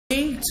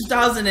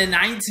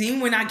2019.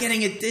 We're not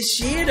getting it this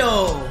year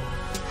though.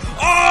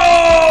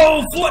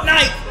 Oh,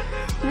 Fortnite!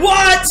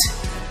 What?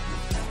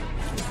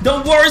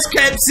 The worst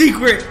kept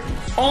secret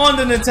on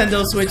the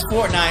Nintendo Switch,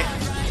 Fortnite.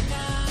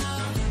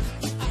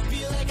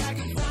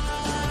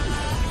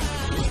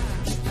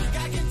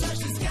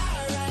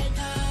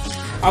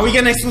 Are we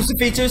getting exclusive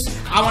features?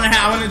 I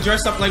wanna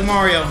dress up like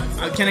Mario.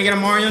 Can I get a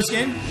Mario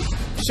skin?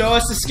 Show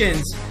us the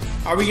skins.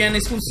 Are we getting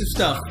exclusive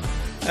stuff?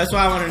 That's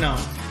what I wanna know.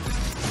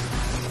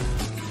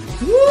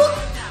 Woo!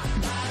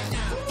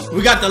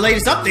 We got the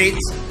latest updates.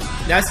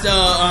 That's the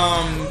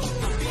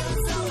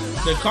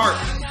cart.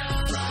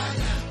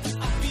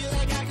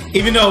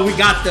 Even though we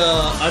got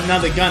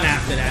another gun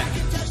after that.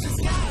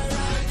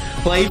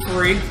 Play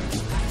free.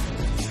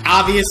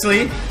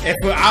 Obviously, if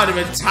we're out of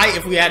it tight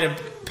if we had to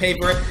pay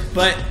for it,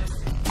 but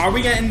are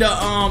we getting the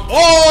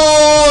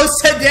oh,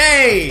 it's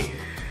today.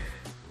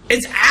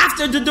 It's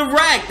after the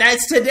direct.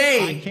 That's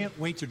today. I can't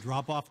wait to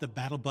drop off the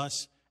battle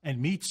bus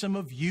and meet some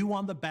of you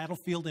on the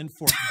battlefield in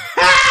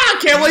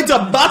Fortnite. Can't wait to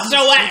bust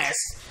your ass.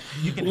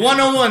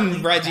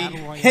 101, Reggie.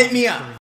 Hit me up.